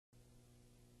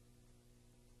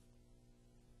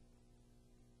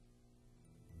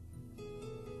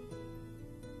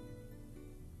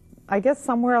I guess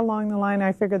somewhere along the line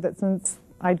I figured that since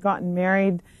I'd gotten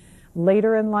married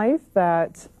later in life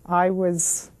that I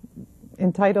was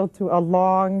entitled to a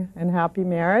long and happy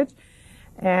marriage,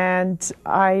 and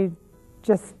I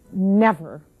just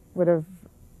never would have,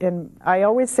 I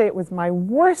always say it was my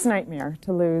worst nightmare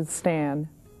to lose Stan,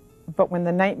 but when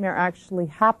the nightmare actually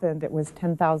happened, it was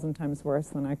 10,000 times worse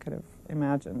than I could have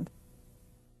imagined.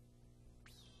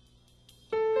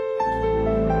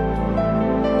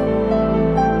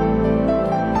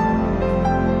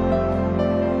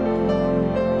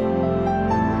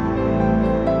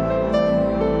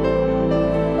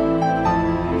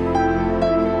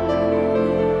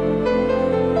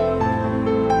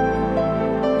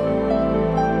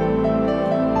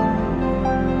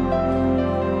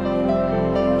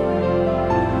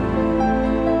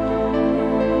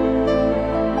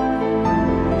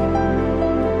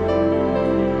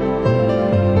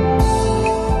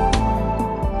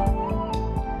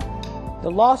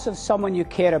 The loss of someone you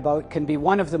care about can be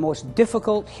one of the most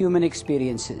difficult human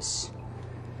experiences.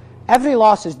 Every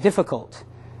loss is difficult,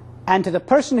 and to the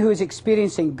person who is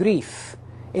experiencing grief,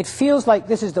 it feels like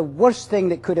this is the worst thing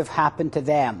that could have happened to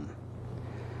them.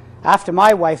 After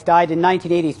my wife died in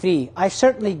 1983, I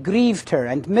certainly grieved her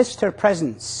and missed her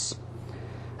presence.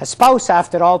 A spouse,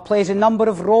 after all, plays a number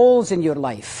of roles in your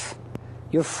life.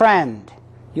 Your friend,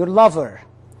 your lover,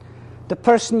 the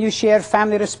person you share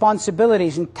family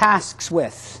responsibilities and tasks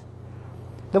with,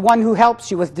 the one who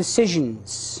helps you with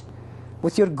decisions,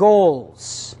 with your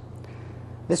goals.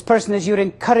 This person is your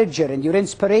encourager and your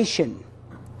inspiration.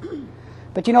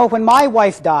 But you know, when my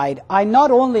wife died, I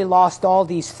not only lost all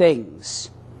these things,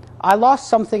 I lost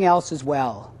something else as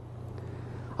well.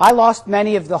 I lost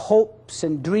many of the hopes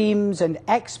and dreams and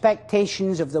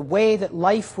expectations of the way that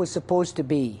life was supposed to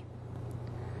be.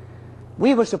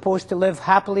 We were supposed to live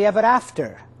happily ever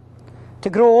after, to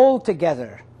grow old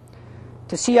together,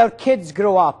 to see our kids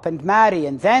grow up and marry,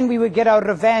 and then we would get our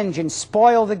revenge and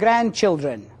spoil the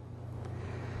grandchildren.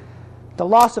 The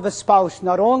loss of a spouse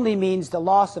not only means the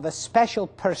loss of a special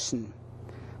person,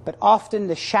 but often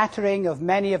the shattering of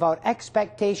many of our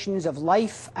expectations of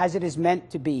life as it is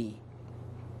meant to be.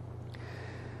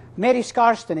 Mary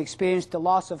Scarston experienced the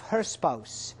loss of her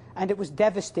spouse, and it was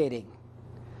devastating.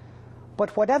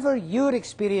 But whatever your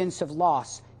experience of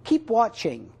loss, keep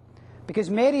watching, because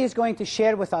Mary is going to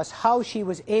share with us how she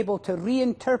was able to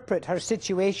reinterpret her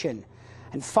situation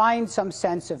and find some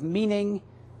sense of meaning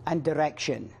and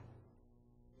direction.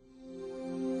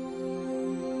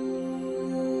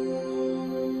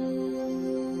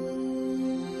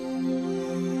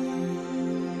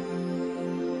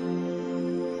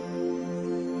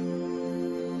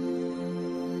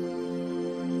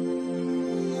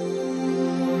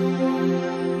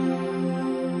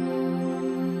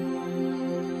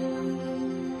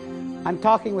 I'm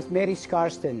talking with Mary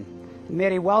Scarston.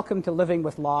 Mary, welcome to Living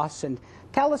with Loss, and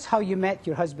tell us how you met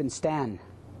your husband Stan.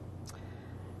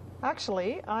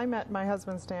 Actually, I met my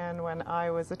husband Stan when I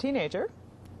was a teenager,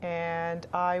 and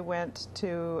I went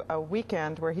to a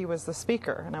weekend where he was the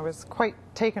speaker, and I was quite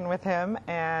taken with him,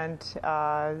 and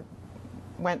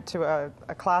went to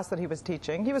a class that he was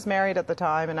teaching. He was married at the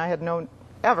time, and I had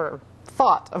ever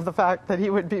thought of the fact that he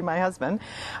would be my husband.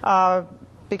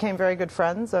 Became very good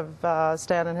friends of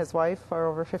Stan and his wife for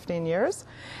over 15 years,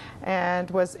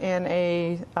 and was in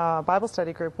a Bible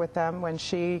study group with them when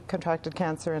she contracted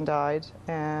cancer and died.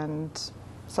 And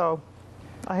so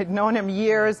I had known him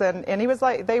years, and he was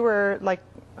they were like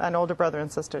an older brother and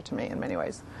sister to me in many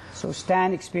ways. So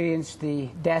Stan experienced the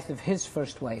death of his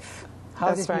first wife.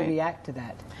 How did he react to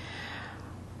that?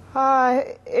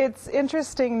 It's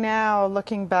interesting now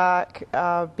looking back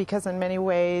because in many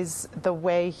ways the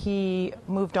way he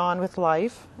moved on with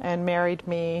life and married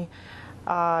me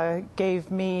gave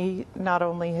me not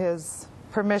only his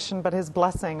permission but his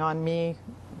blessing on me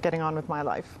getting on with my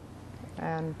life.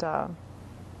 And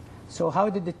so how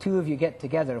did the two of you get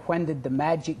together? When did the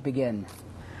magic begin?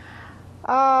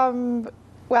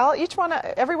 Well,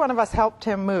 every one of us helped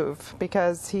him move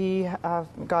because he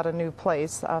got a new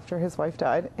place after his wife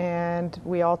died, and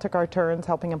we all took our turns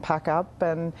helping him pack up.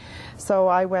 And so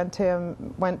I went to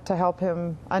help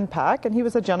him unpack, and he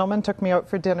was a gentleman, took me out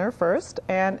for dinner first.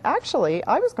 And actually,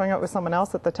 I was going out with someone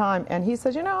else at the time, and he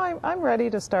said, you know, I'm ready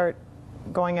to start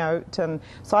going out. And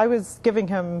so I was giving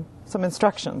him some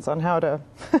instructions on how to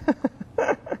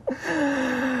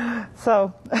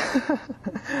So,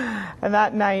 and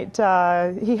that night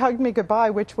he hugged me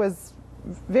goodbye, which was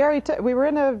we were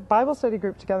in a Bible study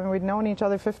group together, and we'd known each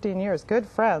other 15 years, good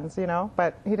friends, you know,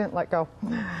 but he didn't let go.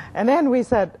 And then we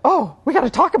said, oh, we got to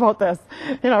talk about this,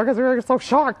 you know, because we were so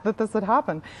shocked that this had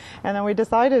happened. And then we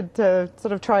decided to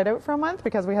sort of try it out for a month,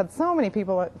 because we had so many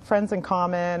people, friends in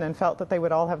common, and felt that they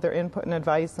would all have their input and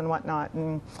advice and whatnot.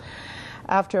 And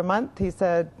after a month, he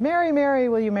said, Mary, Mary,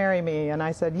 will you marry me? And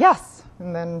I said, yes.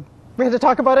 And then we had to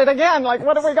talk about it again, like,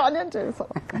 what have we gotten into? So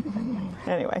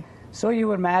anyway. So you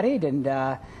were married, and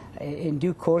in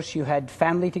due course you had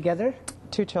family together?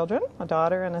 2 children, a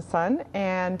daughter and a son,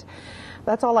 and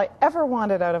that's all I ever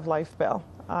wanted out of life, Bill.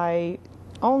 I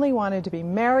only wanted to be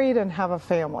married and have a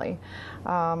family.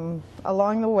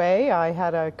 Along the way, I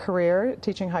had a career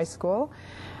teaching high school,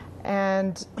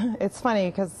 and it's funny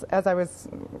because as I was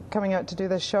coming out to do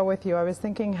this show with you, I was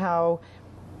thinking how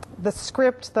the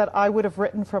script that I would have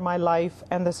written for my life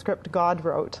and the script God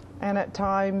wrote, and at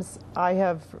times I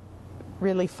have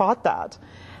really fought that.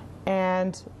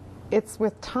 And it's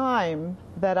with time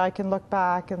that I can look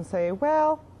back and say,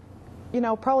 well, you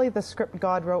know, probably the script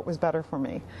God wrote was better for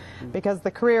me, because the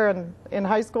career in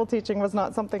high school teaching was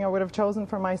not something I would have chosen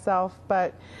for myself.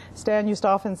 But Stan used to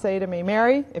often say to me,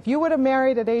 Mary, if you would have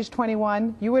married at age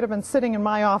 21, you would have been sitting in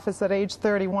my office at age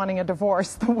 30 wanting a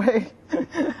divorce the way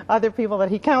other people that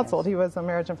he counseled. He was a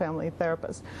marriage and family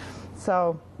therapist.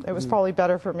 So it was probably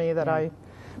better for me that I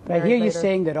But I hear you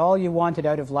saying that all you wanted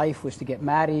out of life was to get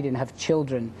married and have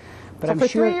children. But so I'm for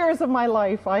sure 3 years of my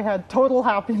life, I had total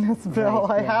happiness, Bill.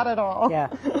 Right, I had it all. Yeah,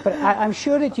 but I'm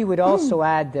sure that you would also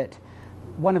add that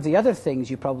one of the other things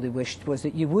you probably wished was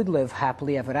that you would live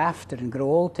happily ever after and grow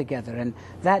old together, and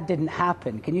that didn't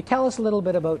happen. Can you tell us a little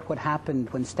bit about what happened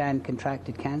when Stan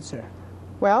contracted cancer?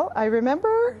 Well, I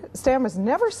remember Stan was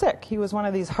never sick. He was one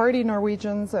of these hardy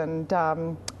Norwegians, and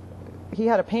he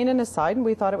had a pain in his side, and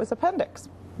we thought it was appendix.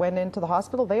 Went into the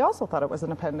hospital. They also thought it was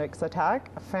an appendix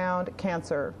attack. Found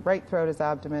cancer right throughout his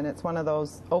abdomen. It's one of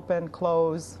those open,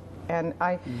 close. And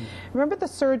I remember the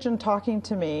surgeon talking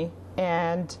to me,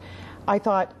 and I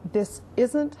thought, this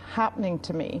isn't happening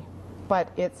to me,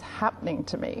 but it's happening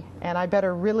to me. And I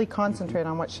better really concentrate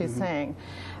on what she's saying.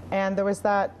 And there was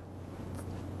that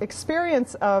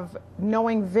experience of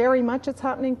knowing very much it's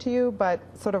happening to you, but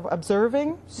sort of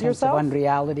observing Sense yourself. of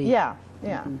unreality. Yeah,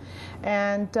 yeah.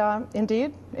 And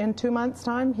indeed, in 2 months'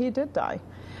 time, he did die.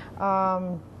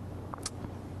 So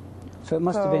it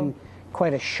must have been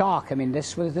quite a shock. I mean,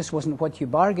 this wasn't what you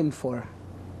bargained for.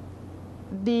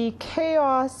 The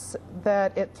chaos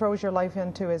that it throws your life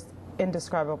into is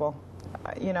indescribable.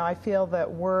 You know, I feel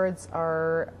that words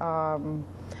are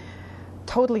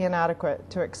totally inadequate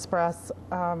to express.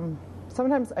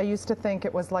 Sometimes I used to think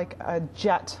it was like a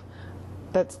jet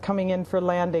that's coming in for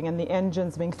landing and the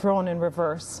engine's being thrown in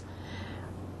reverse.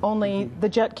 Only the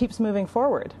jet keeps moving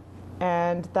forward.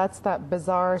 And that's that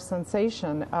bizarre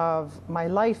sensation of my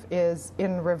life is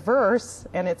in reverse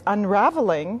and it's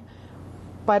unraveling,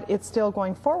 but it's still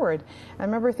going forward. I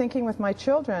remember thinking with my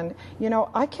children, you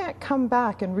know, I can't come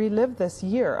back and relive this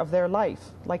year of their life.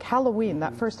 Like Halloween,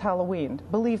 that first Halloween.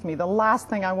 Believe me, the last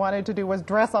thing I wanted to do was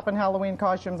dress up in Halloween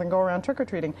costumes and go around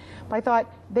trick-or-treating. But I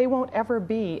thought, they won't ever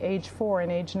be age 4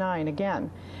 and age 9 again.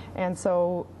 And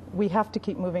so we have to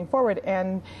keep moving forward.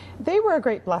 And they were a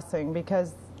great blessing,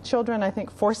 because children, I think,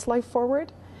 force life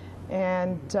forward.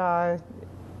 And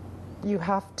you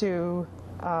have to...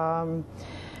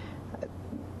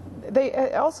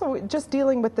 they also, just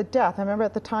dealing with the death. I remember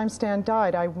at the time Stan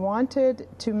died, I wanted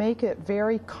to make it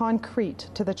very concrete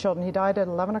to the children. He died at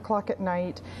 11 o'clock at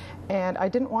night, and I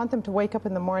didn't want them to wake up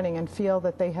in the morning and feel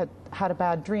that they had had a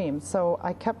bad dream. So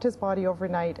I kept his body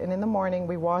overnight, and in the morning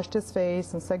we washed his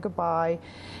face and said goodbye.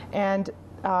 And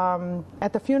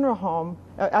at the funeral home,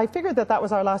 I figured that that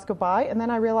was our last goodbye, and then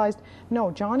I realized, no,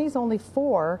 Johnny's only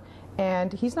 4,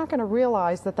 and he's not going to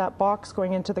realize that that box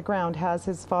going into the ground has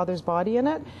his father's body in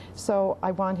it. So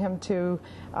I want him to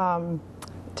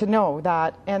know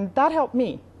that, and that helped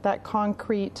me, that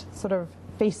concrete sort of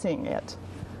facing it.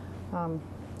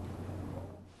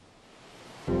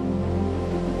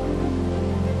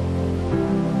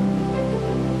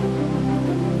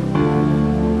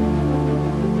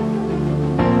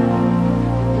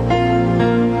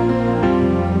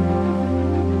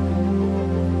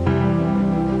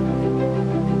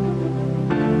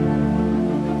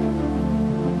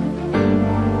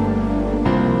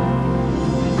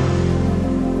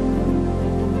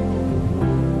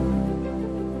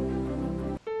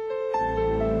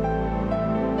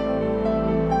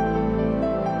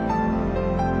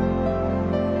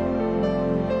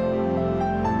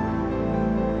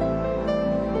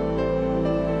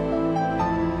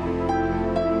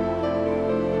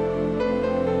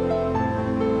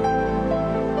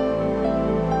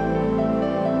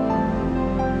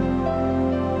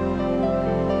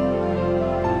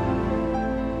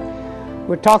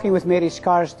 We're talking with Mary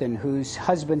Scarsden, whose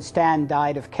husband Stan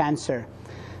died of cancer.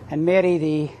 And Mary,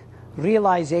 the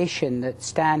realization that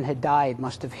Stan had died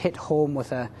must have hit home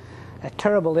with a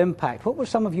terrible impact. What were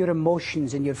some of your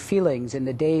emotions and your feelings in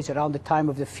the days around the time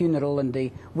of the funeral and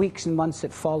the weeks and months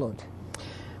that followed?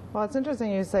 Well, it's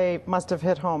interesting you say must have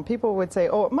hit home. People would say,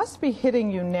 oh, it must be hitting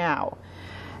you now.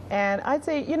 And I'd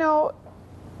say, you know,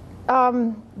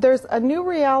 there's a new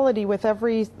reality with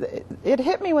every... It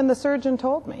hit me when the surgeon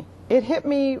told me. It hit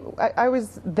me, I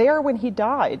was there when he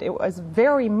died. It was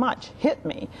very much hit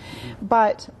me.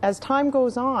 But as time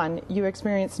goes on, you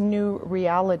experience new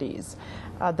realities.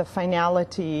 The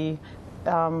finality,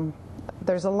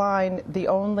 there's a line, the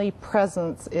only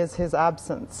presence is his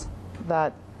absence.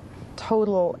 That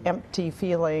total empty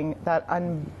feeling, that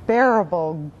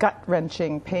unbearable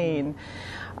gut-wrenching pain,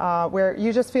 where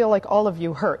you just feel like all of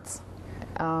you hurts.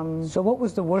 So what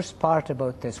was the worst part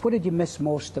about this? What did you miss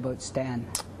most about Stan?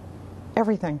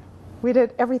 Everything. We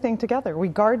did everything together. We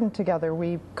gardened together.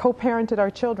 We co-parented our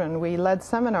children. We led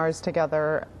seminars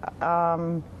together.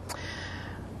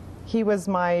 He was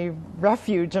my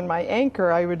refuge and my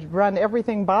anchor. I would run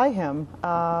everything by him.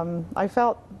 I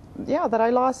felt, yeah, that I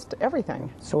lost everything.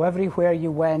 So everywhere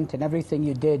you went and everything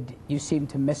you did, you seemed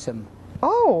to miss him.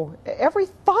 Oh, every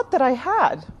thought that I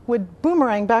had would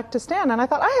boomerang back to Stan. And I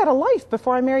thought, I had a life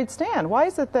before I married Stan. Why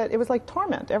is it that it was like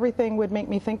torment? Everything would make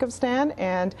me think of Stan.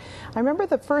 And I remember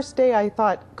the first day I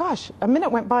thought, gosh, a minute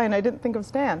went by and I didn't think of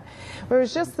Stan. There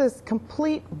was just this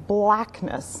complete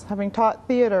blackness. Having taught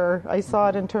theater, I saw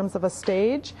it in terms of a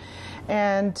stage.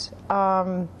 And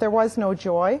there was no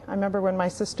joy. I remember when my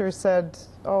sister said,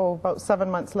 oh, about 7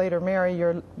 months later,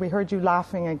 Mary, we heard you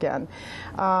laughing again.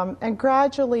 And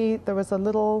gradually there was a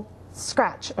little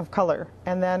scratch of color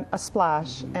and then a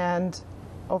splash. And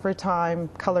over time,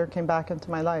 color came back into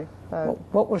my life.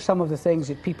 What were some of the things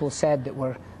that people said that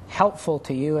were helpful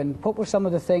to you, and what were some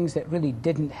of the things that really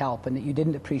didn't help and that you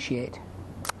didn't appreciate?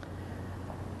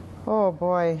 Oh,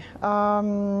 boy.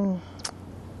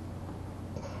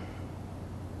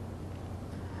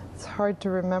 It's hard to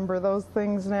remember those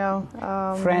things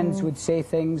now. Friends would say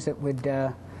things that would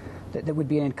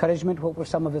be an encouragement. What were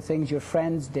some of the things your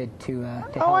friends did to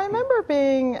help you? I remember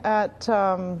being at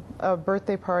a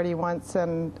birthday party once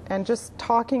and just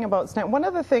talking about Stan. One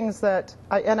of the things that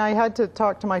I had to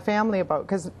talk to my family about,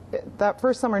 because that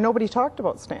first summer nobody talked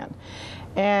about Stan.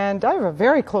 And I have a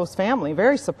very close family,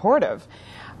 very supportive.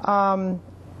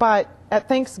 But at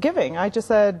Thanksgiving, I just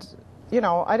said, you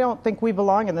know, I don't think we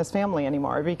belong in this family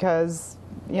anymore because,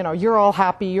 you know, you're all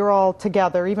happy, you're all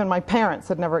together. Even my parents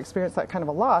had never experienced that kind of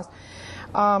a loss.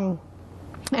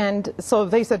 And so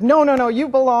they said, no, you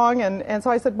belong. And so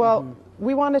I said, well,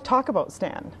 we want to talk about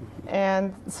Stan.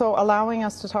 And so allowing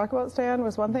us to talk about Stan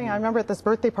was one thing. I remember at this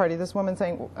birthday party, this woman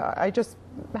saying, I just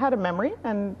had a memory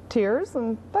and tears,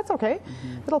 and that's okay.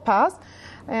 It'll pass.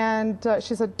 And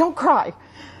she said, don't cry.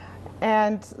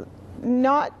 And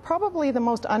probably the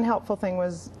most unhelpful thing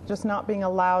was just not being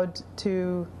allowed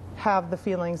to have the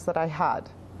feelings that I had,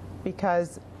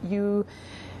 because you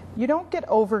don't get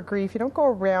over grief, you don't go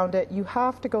around it, you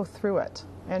have to go through it,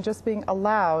 and just being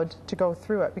allowed to go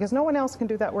through it, because no one else can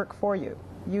do that work for you.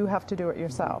 You have to do it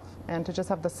yourself, and to just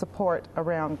have the support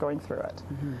around going through it.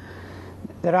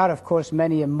 There are, of course,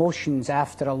 many emotions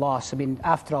after a loss. I mean,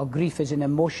 after all, grief is an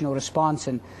emotional response,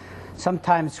 and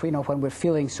sometimes, you know, when we're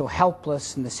feeling so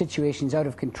helpless and the situation's out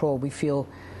of control, we feel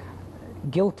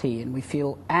guilty and we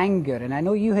feel anger. And I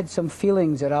know you had some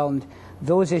feelings around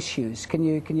those issues. Can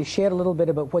you share a little bit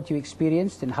about what you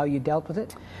experienced and how you dealt with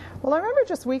it? Well, I remember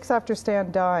just weeks after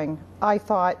Stan dying, I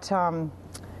thought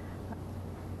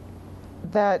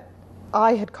that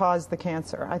I had caused the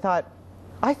cancer.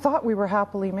 I thought we were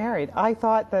happily married. I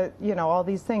thought that, you know, all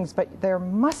these things, but there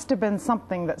must have been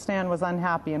something that Stan was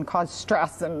unhappy and caused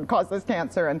stress and caused this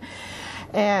cancer.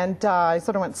 And I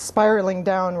sort of went spiraling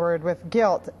downward with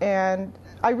guilt. And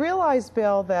I realized,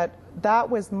 Bill, that that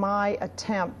was my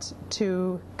attempt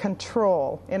to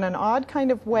control, in an odd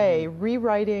kind of way,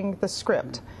 rewriting the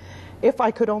script. If I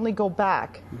could only go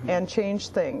back and change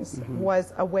things,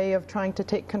 was a way of trying to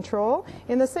take control.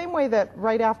 In the same way that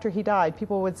right after he died,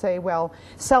 people would say, well,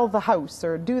 sell the house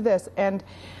or do this. And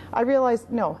I realized,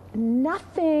 no,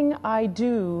 nothing I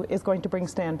do is going to bring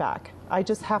Stan back. I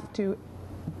just have to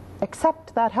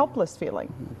accept that helpless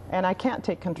feeling, and I can't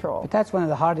take control. But that's one of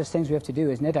the hardest things we have to do,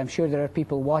 isn't it? I'm sure there are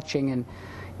people watching, and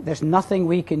there's nothing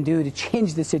we can do to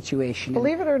change the situation.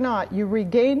 Believe it or not, you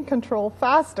regain control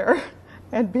faster.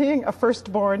 And being a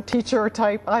firstborn teacher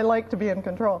type, I like to be in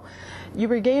control. You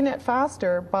regain it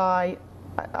faster by,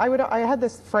 I had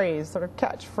this phrase, sort of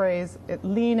catchphrase,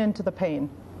 lean into the pain.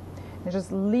 and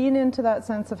just lean into that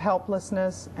sense of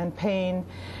helplessness and pain,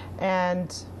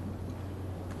 and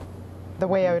the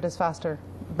way out is faster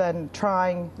than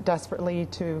trying desperately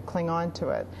to cling on to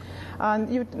it.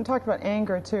 You talked about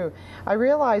anger too. I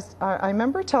realized, I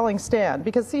remember telling Stan,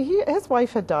 because see, his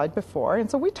wife had died before, and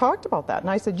so we talked about that, and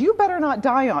I said, you better not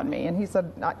die on me, and he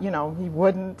said, you know, he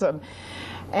wouldn't,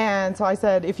 and so I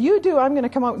said, if you do, I'm going to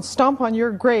come out and stomp on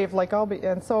your grave like I'll be.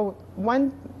 And so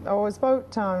it was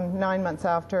about 9 months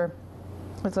after.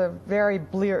 It was a very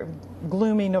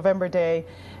gloomy November day,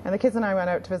 and the kids and I went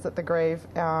out to visit the grave,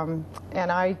 and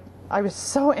I was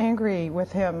so angry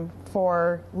with him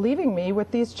for leaving me with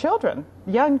these children,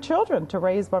 young children, to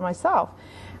raise by myself.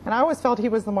 And I always felt he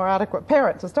was the more adequate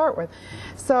parent to start with.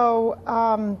 So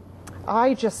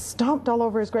I just stomped all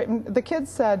over his grave. And the kids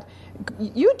said,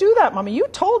 you do that, Mommy. You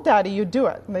told Daddy you'd do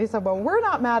it. And they said, well, we're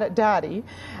not mad at Daddy.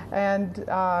 And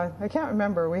I can't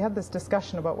remember. We had this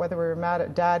discussion about whether we were mad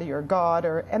at Daddy or God.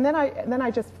 And then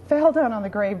I just fell down on the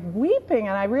grave weeping,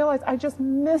 and I realized I just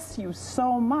miss you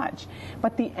so much.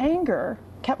 But the anger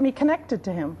kept me connected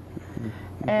to him.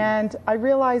 Mm-hmm. And I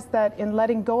realized that in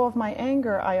letting go of my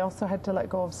anger, I also had to let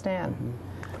go of Stan. Mm-hmm.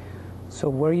 So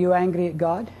were you angry at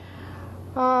God?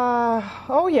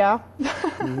 Oh, yeah.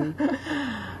 Mm-hmm.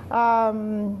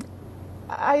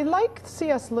 I like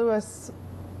C.S. Lewis,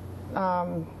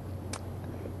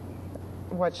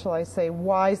 what shall I say,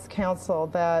 wise counsel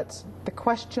that the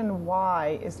question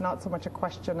why is not so much a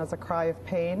question as a cry of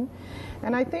pain.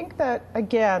 And I think that,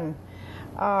 again,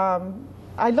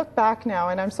 I look back now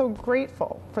and I'm so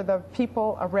grateful for the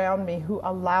people around me who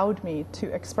allowed me to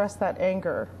express that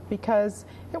anger, because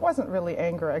it wasn't really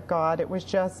anger at God, it was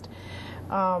just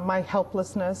my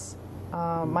helplessness,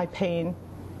 my pain,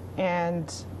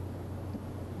 and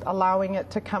allowing it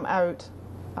to come out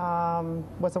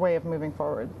was a way of moving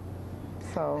forward.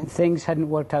 So and things hadn't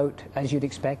worked out as you'd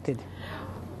expected?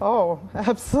 Oh,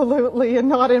 absolutely, and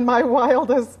not in my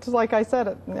wildest, like I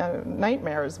said,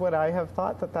 nightmares would I have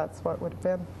thought that that's what would have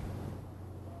been.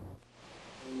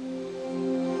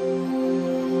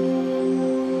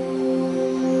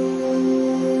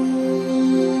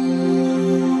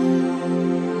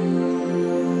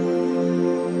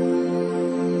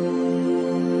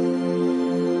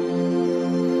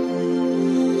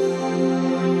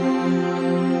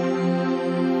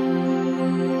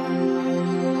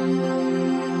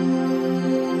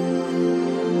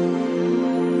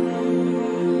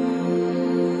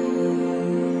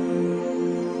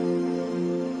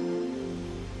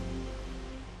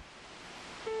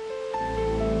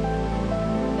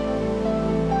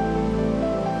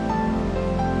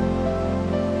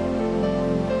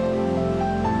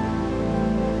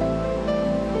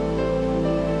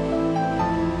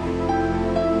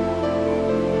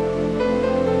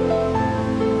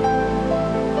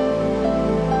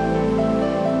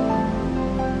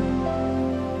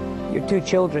 Two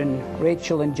children,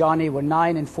 Rachel and Johnny, were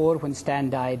 9 and 4 when Stan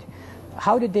died.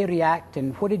 How did they react,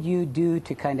 and what did you do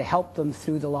to kind of help them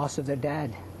through the loss of their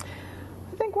dad?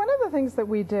 I think one of the things that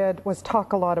we did was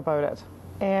talk a lot about it.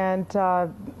 And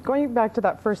going back to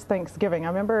that first Thanksgiving, I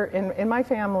remember in my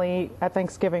family at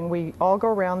Thanksgiving, we all go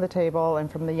around the table,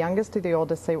 and from the youngest to the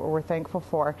oldest say what we're thankful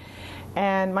for.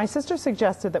 And my sister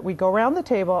suggested that we go around the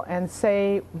table and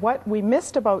say what we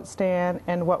missed about Stan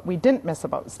and what we didn't miss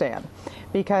about Stan.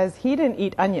 Because he didn't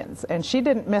eat onions, and she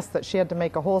didn't miss that she had to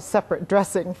make a whole separate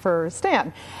dressing for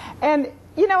Stan. And,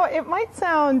 you know, it might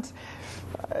sound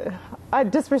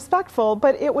disrespectful,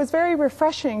 but it was very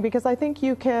refreshing, because I think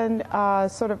you can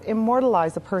sort of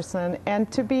immortalize a person, and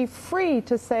to be free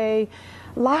to say,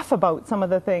 laugh about some of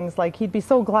the things, like he'd be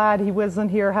so glad he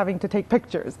wasn't here having to take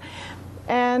pictures.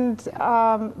 And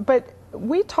but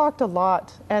we talked a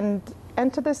lot, and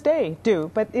to this day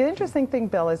do. But the interesting thing,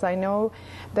 Bill, is I know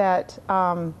that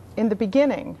in the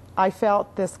beginning I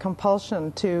felt this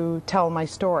compulsion to tell my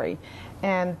story.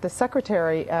 And the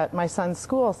secretary at my son's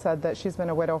school said that she's been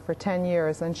a widow for 10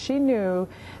 years, and she knew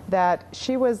that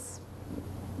she was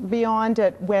beyond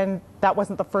it when that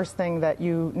wasn't the first thing that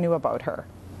you knew about her.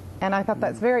 And I thought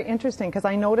that's very interesting, because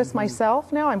I notice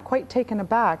myself now, I'm quite taken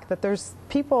aback that there's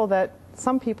people that,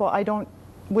 some people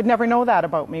would never know that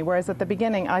about me, whereas at the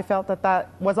beginning I felt that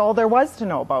that was all there was to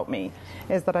know about me,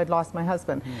 is that I'd lost my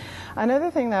husband.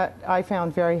 Another thing that I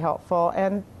found very helpful,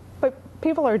 but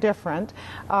people are different,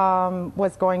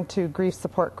 was going to grief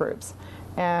support groups.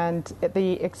 And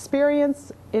the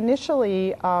experience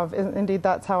initially of, indeed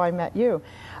that's how I met you,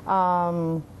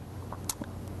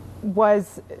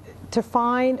 was to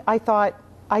find, I thought,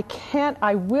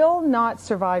 I will not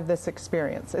survive this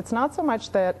experience. It's not so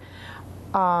much that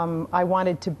I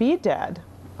wanted to be dead.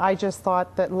 I just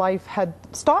thought that life had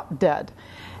stopped dead.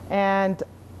 and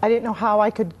I didn't know how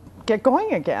I could get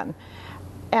going again.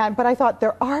 But I thought,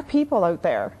 there are people out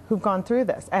there who've gone through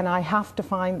this, and I have to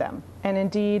find them. And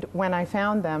indeed, when I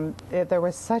found them, there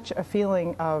was such a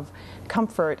feeling of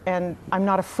comfort, and I'm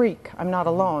not a freak, I'm not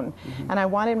alone. And I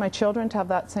wanted my children to have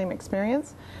that same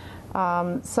experience.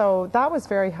 So that was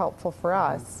very helpful for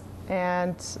us.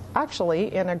 And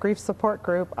actually, in a grief support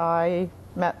group, I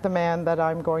met the man that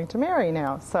I'm going to marry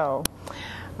now. So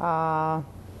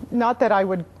not that I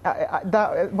would,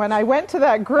 when I went to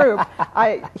that group,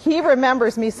 he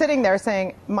remembers me sitting there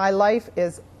saying, my life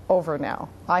is over now.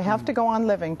 I have to go on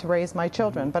living to raise my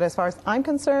children, but as far as I'm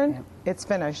concerned, it's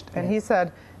finished. And he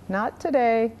said, not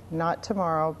today, not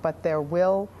tomorrow, but there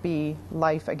will be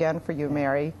life again for you,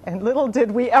 Mary. And little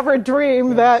did we ever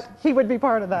dream that he would be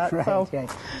part of that. Right, so.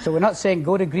 Yes. So we're not saying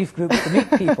go to grief groups to meet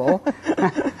people,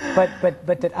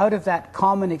 but that out of that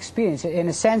common experience, in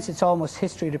a sense, it's almost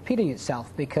history repeating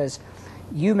itself, because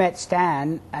you met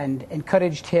Stan and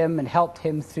encouraged him and helped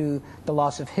him through the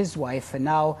loss of his wife, and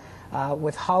now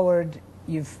with Howard,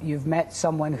 you've met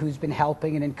someone who's been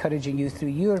helping and encouraging you through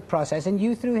your process, and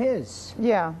you through his.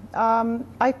 Yeah,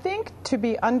 I think to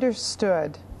be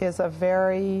understood is a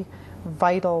very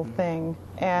vital thing,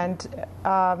 and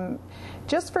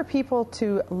just for people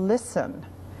to listen,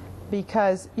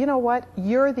 because you know what,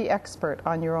 you're the expert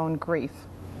on your own grief,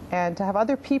 and to have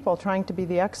other people trying to be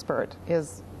the expert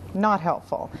is not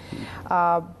helpful.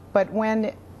 But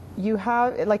when you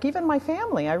have, like even my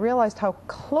family, I realized how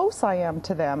close I am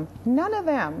to them. None of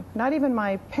them, not even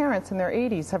my parents in their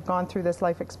 80s, have gone through this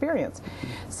life experience.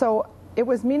 So it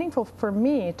was meaningful for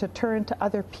me to turn to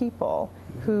other people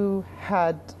who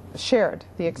had shared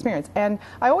the experience. And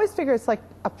I always figure it's like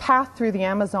a path through the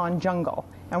Amazon jungle,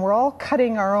 and we're all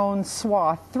cutting our own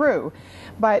swath through.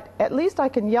 But at least I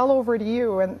can yell over to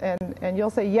you, and you'll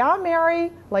say, yeah,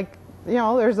 Mary, like, you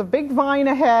know, there's a big vine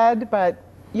ahead, but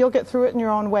you'll get through it in your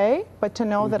own way. But to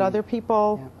know that other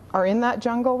people are in that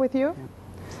jungle with you.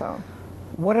 So,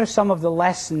 what are some of the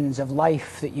lessons of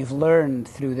life that you've learned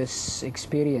through this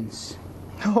experience?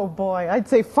 oh boy, I'd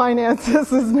say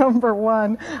finances is number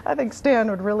one. I think Stan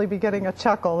would really be getting a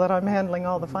chuckle that I'm handling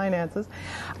all the finances.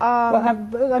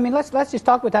 Well, I mean, let's just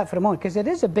talk about that for a moment, because it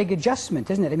is a big adjustment,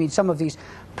 isn't it? I mean, some of these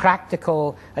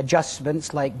practical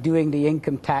adjustments, like doing the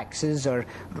income taxes or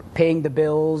paying the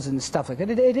bills and stuff like that,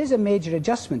 it is a major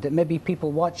adjustment that maybe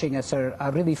people watching us are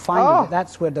really finding that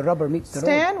that's where the rubber meets the road.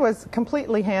 Stan was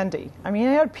completely handy. I mean,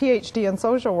 he had a PhD in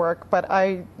social work, but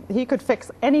he could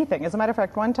fix anything. As a matter of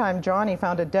fact, one time Johnny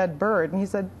found a dead bird, and he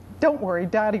said, don't worry,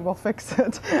 Daddy will fix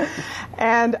it.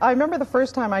 And I remember the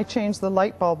first time I changed the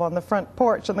light bulb on the front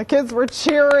porch, and the kids were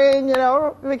cheering, you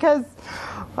know, because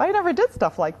I never did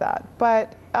stuff like that.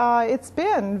 But it's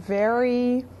been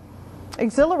very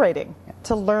exhilarating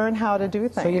to learn how to do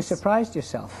things. So you surprised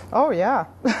yourself? Oh, yeah.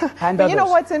 And but you know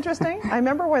what's interesting? I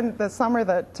remember when the summer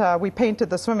that we painted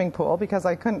the swimming pool, because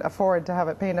I couldn't afford to have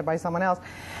it painted by someone else,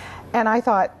 and I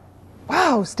thought,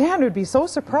 wow, Stan would be so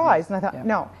surprised. And I thought,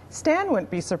 no, Stan wouldn't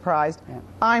be surprised.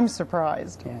 I'm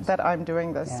surprised that I'm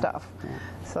doing this stuff.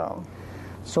 So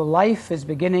life is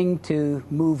beginning to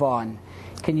move on.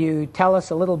 Can you tell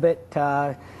us a little bit,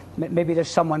 maybe there's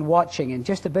someone watching, and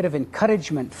just a bit of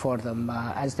encouragement for them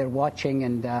as they're watching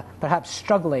and perhaps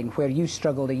struggling where you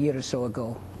struggled a year or so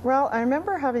ago? Well, I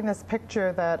remember having this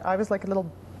picture that I was like a little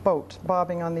boat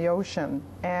bobbing on the ocean,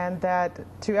 and that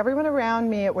to everyone around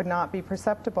me it would not be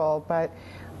perceptible, but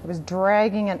I was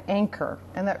dragging an anchor,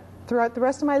 and that throughout the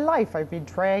rest of my life I'd be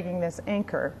dragging this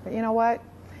anchor. But you know what?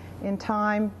 In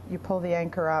time, you pull the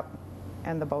anchor up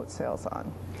and the boat sails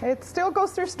on. It still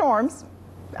goes through storms.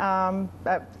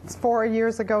 4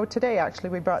 years ago today,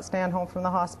 actually, we brought Stan home from the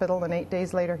hospital, and 8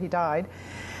 days later he died.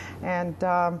 And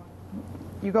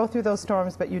you go through those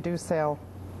storms, but you do sail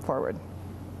forward.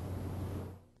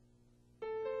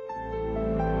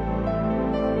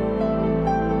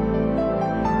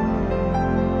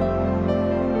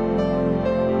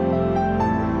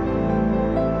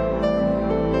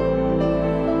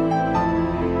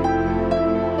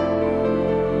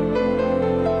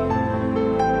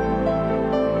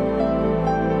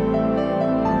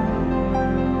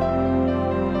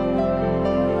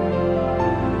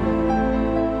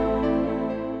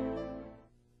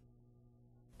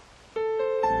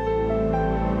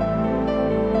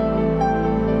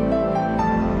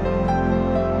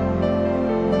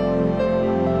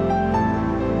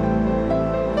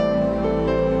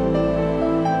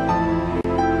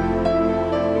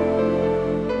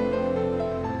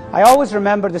 I always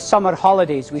remember the summer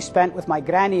holidays we spent with my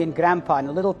granny and grandpa in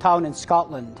a little town in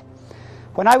Scotland.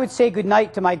 When I would say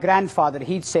goodnight to my grandfather,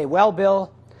 he'd say, well,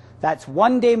 Bill, that's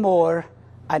one day more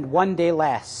and one day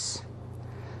less.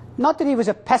 Not that he was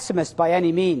a pessimist by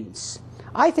any means.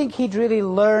 I think he'd really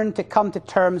learned to come to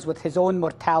terms with his own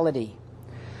mortality.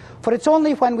 For it's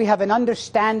only when we have an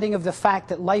understanding of the fact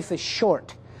that life is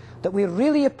short that we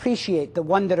really appreciate the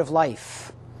wonder of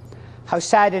life. How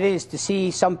sad it is to see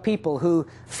some people who,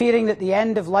 fearing that the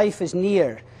end of life is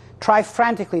near, try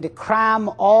frantically to cram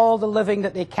all the living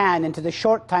that they can into the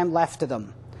short time left to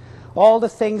them. All the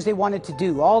things they wanted to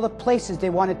do, all the places they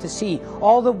wanted to see,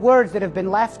 all the words that have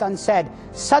been left unsaid.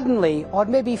 Suddenly, or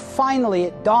maybe finally,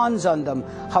 it dawns on them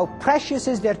how precious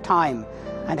is their time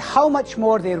and how much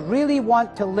more they really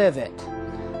want to live it.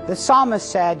 The psalmist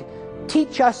said,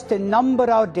 "Teach us to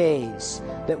number our days,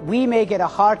 that we may get a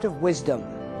heart of wisdom."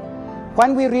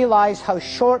 When we realize how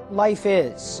short life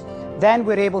is, then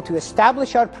we're able to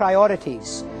establish our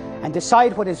priorities and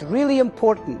decide what is really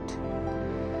important.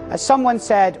 As someone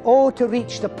said, "Oh, to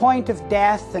reach the point of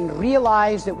death and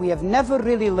realize that we have never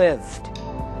really lived."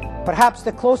 Perhaps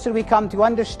the closer we come to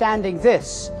understanding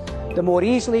this, the more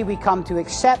easily we come to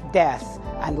accept death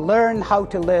and learn how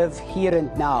to live here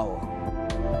and now.